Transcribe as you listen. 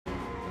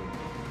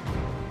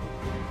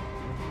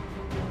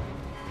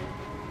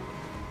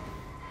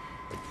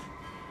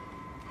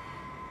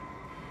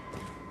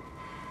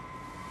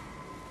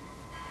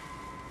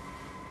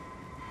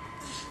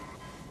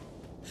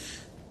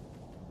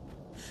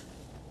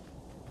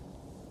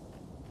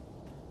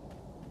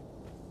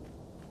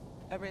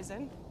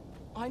Arisen,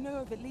 I know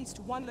of at least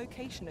one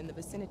location in the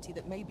vicinity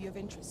that may be of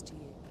interest to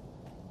you.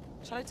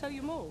 Shall I tell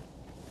you more?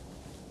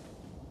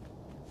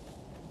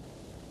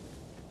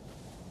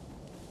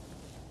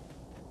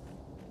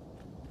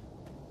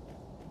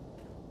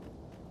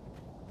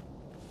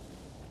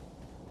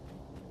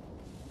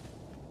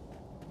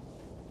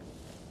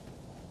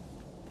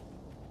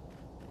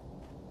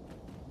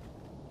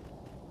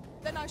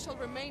 Then I shall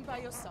remain by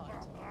your side.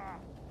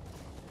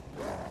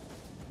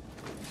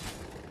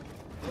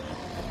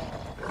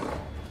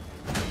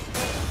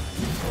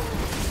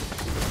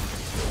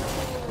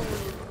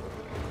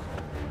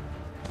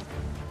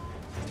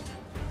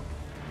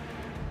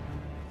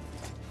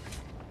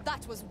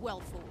 That was well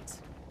fought.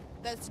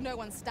 There's no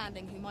one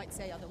standing who might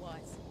say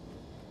otherwise.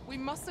 We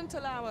mustn't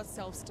allow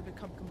ourselves to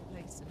become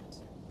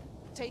complacent.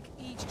 Take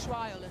each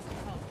trial as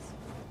it comes.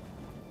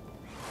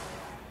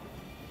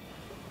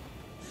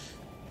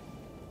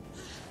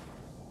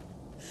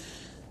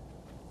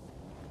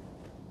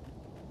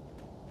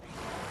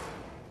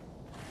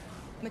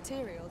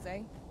 Materials,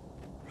 eh?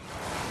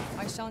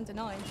 I shan't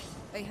deny,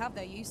 they have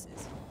their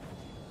uses.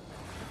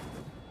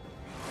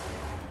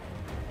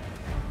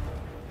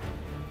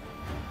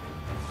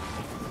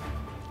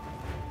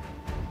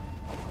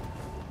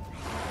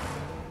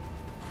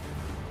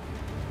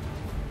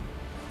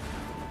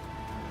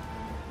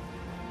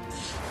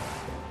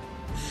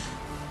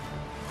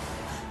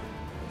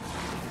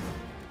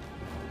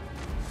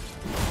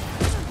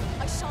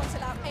 I shan't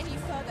allow any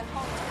further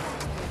harm to come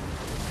to you.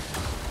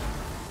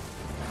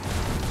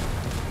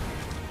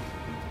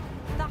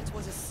 That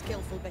was a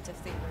skillful bit of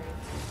thievery.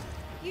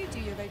 You do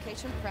your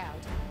vocation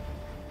proud.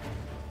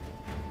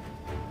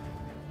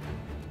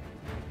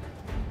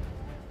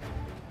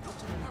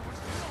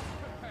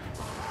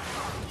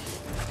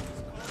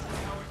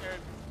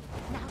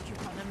 Now you're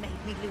gonna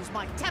make me lose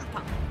my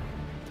temper!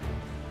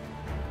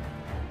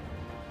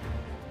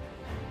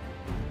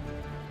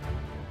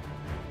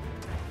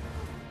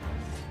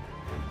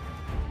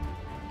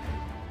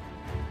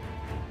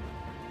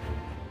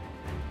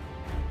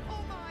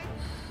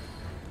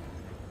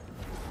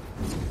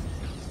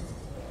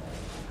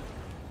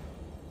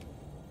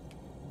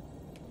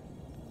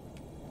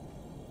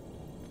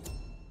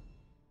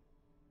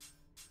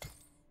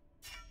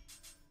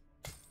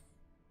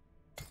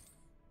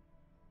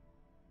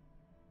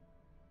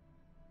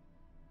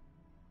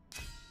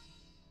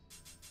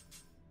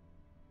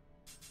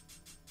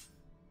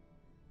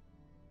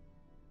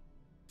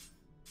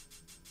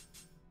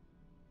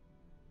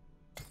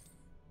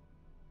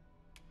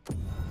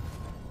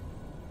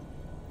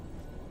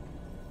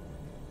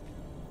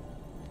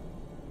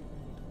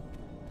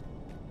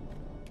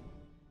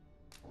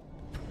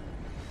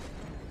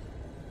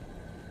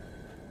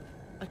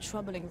 A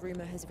troubling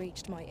rumor has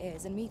reached my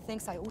ears, and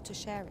methinks I ought to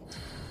share it.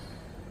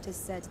 'Tis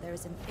said there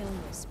is an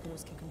illness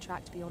spores can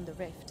contract beyond the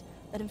rift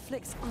that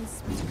inflicts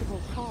unspeakable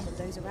harm on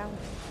those around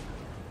them.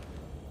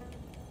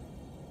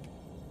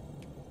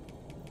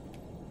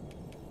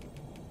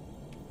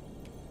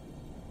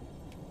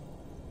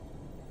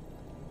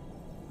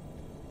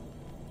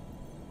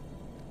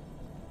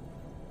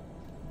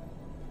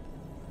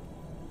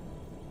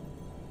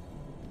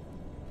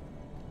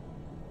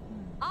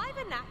 I've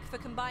a knack for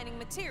combining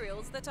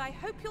materials that I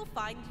hope you'll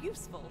find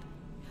useful.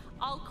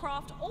 I'll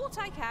craft all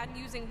I can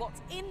using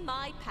what's in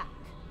my pack.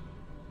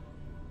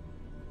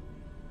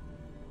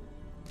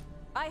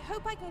 I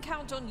hope I can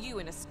count on you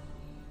in a...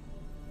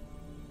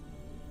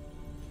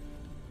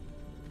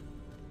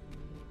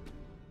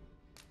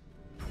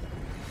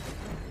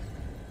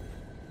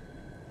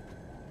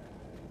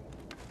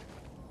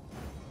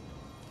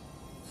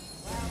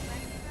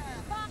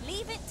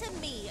 Leave it to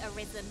me,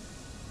 Arisen.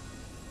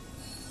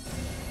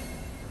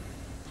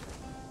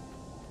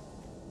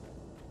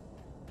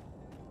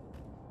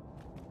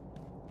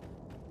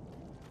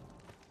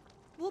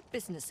 What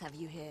business have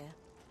you here?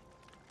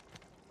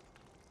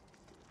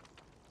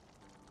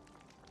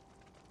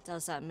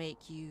 Does that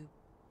make you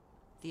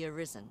the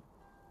Arisen?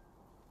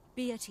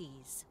 Be at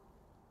ease.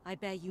 I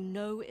bear you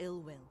no ill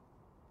will.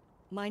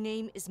 My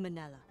name is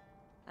Manella,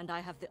 and I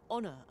have the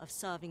honor of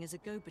serving as a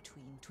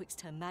go-between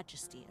twixt Her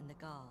Majesty and the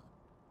Guard.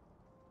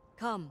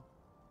 Come,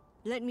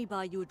 let me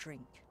buy you a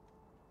drink.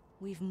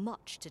 We've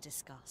much to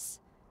discuss,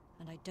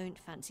 and I don't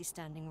fancy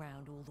standing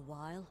round all the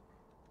while.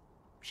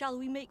 Shall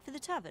we make for the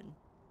tavern?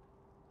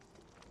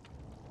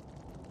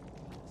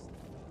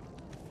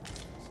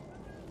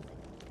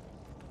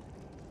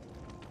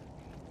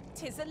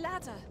 'Tis a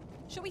ladder.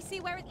 Shall we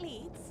see where it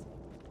leads?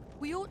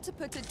 We ought to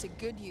put it to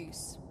good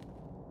use.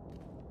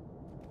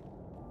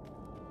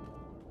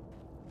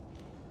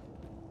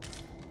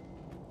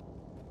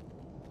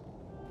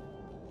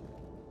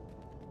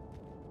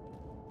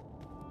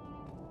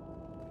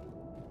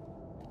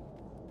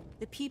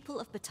 The people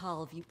of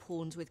Batal view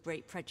pawns with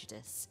great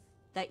prejudice.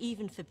 They're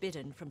even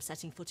forbidden from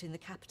setting foot in the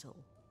capital.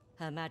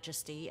 Her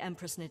Majesty,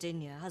 Empress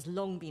Nadinia, has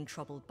long been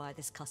troubled by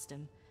this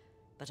custom,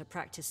 but a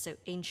practice so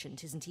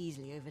ancient isn't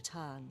easily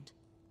overturned.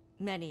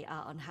 Many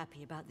are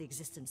unhappy about the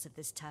existence of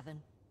this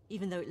tavern,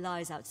 even though it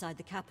lies outside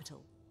the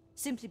capital.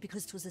 simply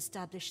because it was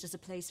established as a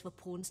place for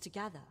pawns to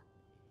gather.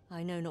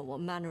 I know not what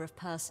manner of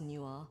person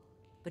you are,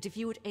 but if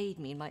you would aid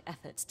me in my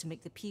efforts to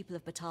make the people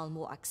of Batal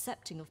more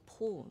accepting of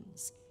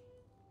pawns,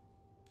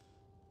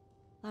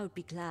 I would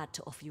be glad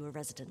to offer you a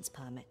residence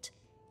permit.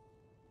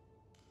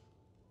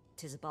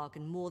 'Tis a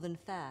bargain more than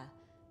fair,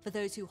 for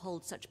those who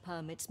hold such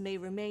permits may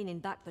remain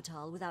in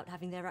Batal without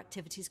having their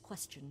activities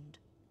questioned.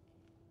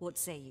 What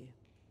say you?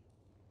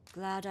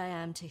 Glad I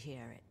am to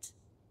hear it.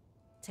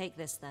 Take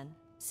this then.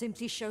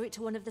 Simply show it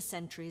to one of the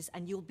sentries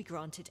and you'll be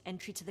granted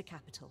entry to the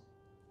capital.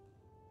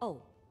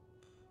 Oh,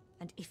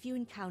 and if you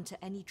encounter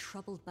any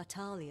troubled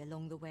Batali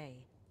along the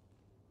way,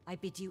 I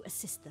bid you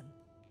assist them.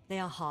 They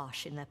are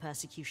harsh in their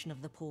persecution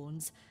of the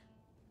pawns,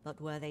 but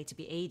were they to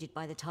be aided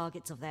by the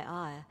targets of their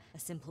ire, a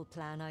simple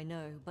plan I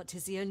know, but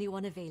 'tis the only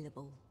one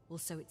available, or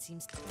so it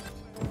seems to me.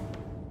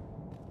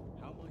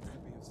 How might I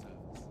be of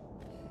service?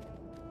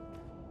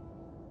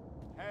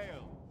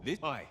 Hail!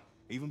 This aye,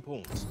 even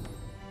pawns.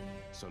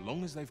 So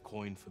long as they've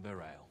coined for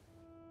their ale.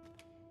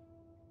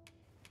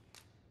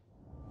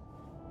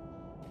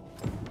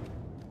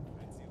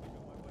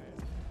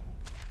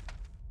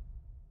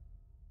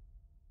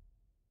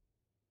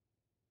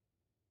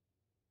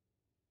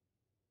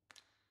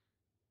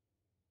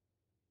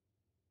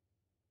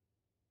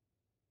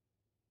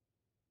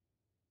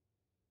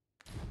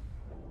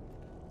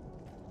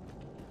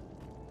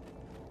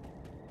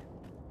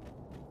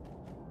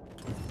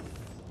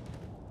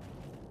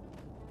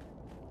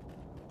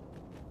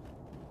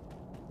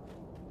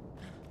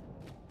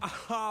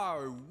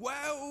 Oh,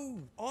 well,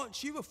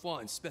 aren't you a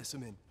fine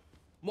specimen?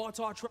 Might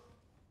I try...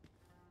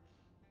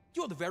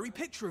 You're the very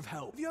picture of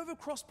health. Have you ever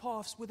crossed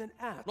paths with an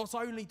ant? Not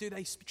only do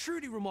they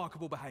truly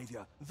remarkable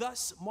behavior,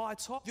 thus my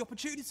top, the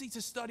opportunity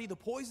to study the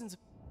poisons...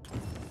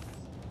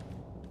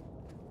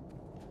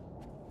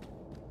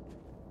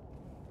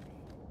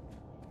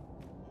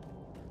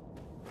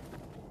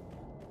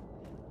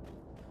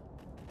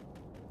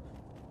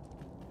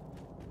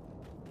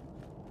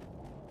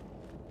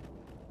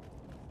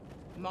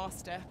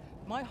 Master,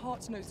 my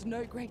heart knows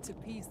no greater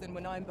peace than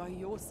when I'm by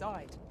your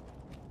side.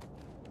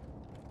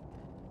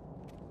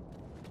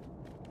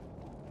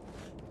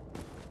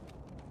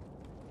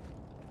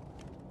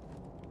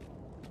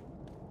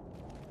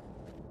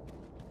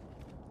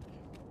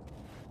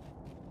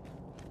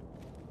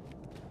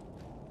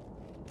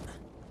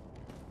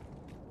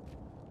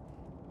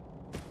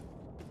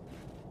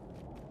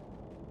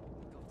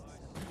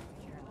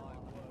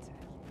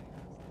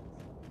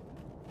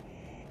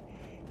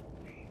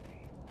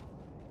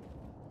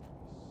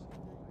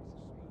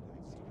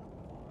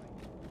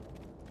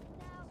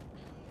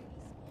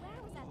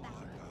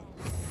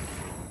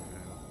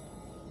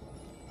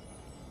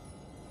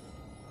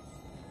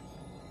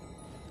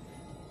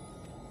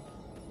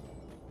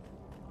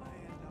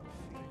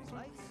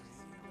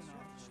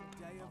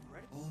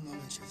 All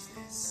knowledge of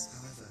this,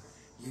 however,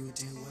 you would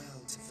do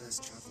well to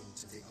first travel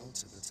to the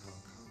Alta Batal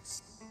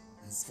coast.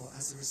 For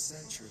as a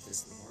researcher of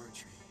this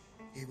laboratory,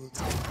 he will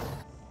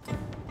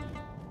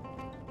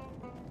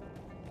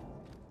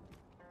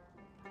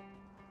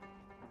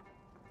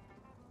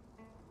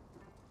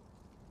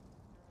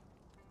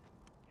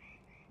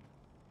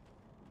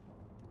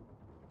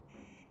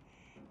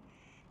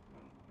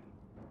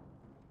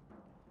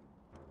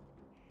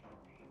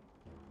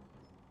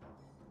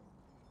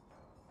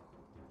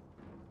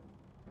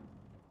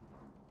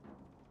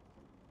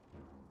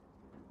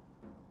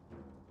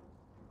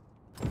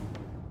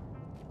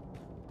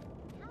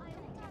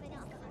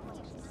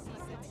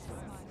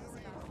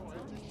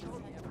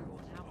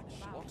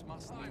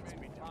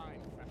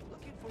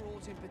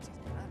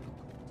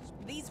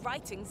These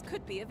writings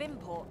could be of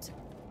import.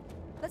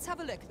 Let's have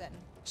a look then.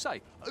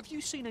 Say, have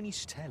you seen any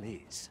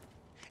stellies?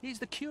 Here's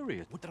the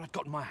curious. What did I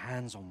got my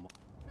hands on?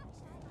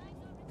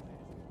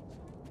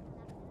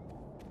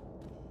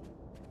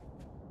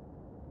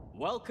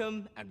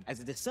 Welcome, and as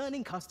a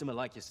discerning customer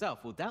like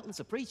yourself will doubtless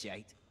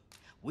appreciate,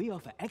 we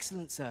offer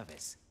excellent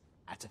service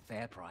at a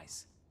fair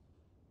price.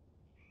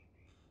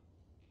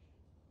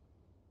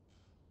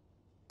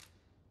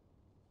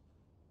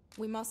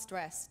 We must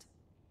rest.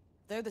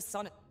 Though the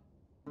sun...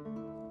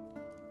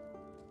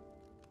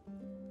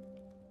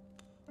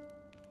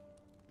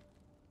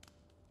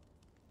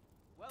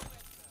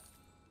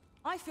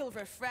 I feel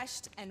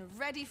refreshed and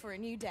ready for a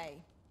new day.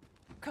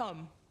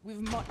 Come, we've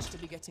much to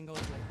be getting on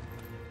with.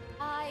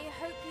 I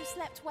hope you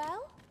slept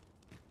well?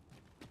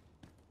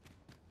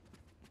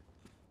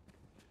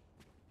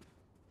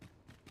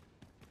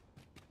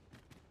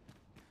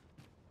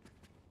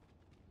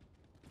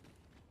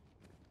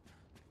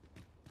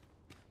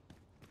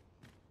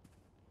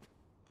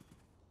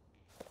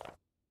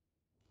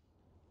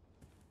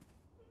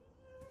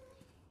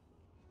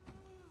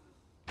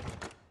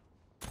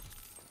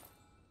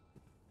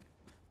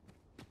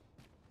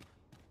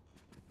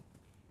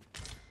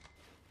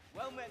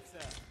 Well met,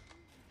 sir.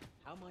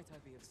 How might I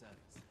be of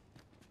service?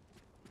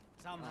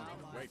 Somehow.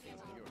 Wait for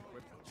your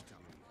equipment to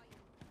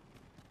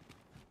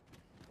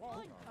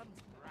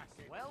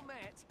be. Well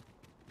met.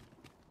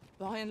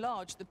 By and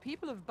large, the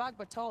people of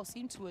Bagbatal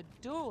seem to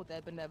adore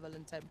their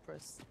benevolent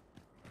empress.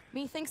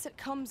 Methinks it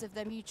comes of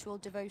their mutual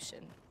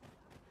devotion.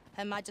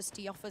 Her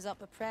Majesty offers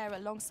up a prayer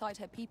alongside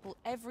her people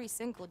every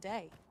single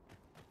day.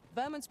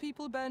 Vermont's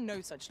people bear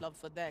no such love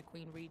for their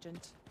Queen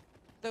Regent.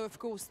 Though of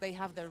course they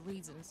have their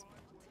reasons.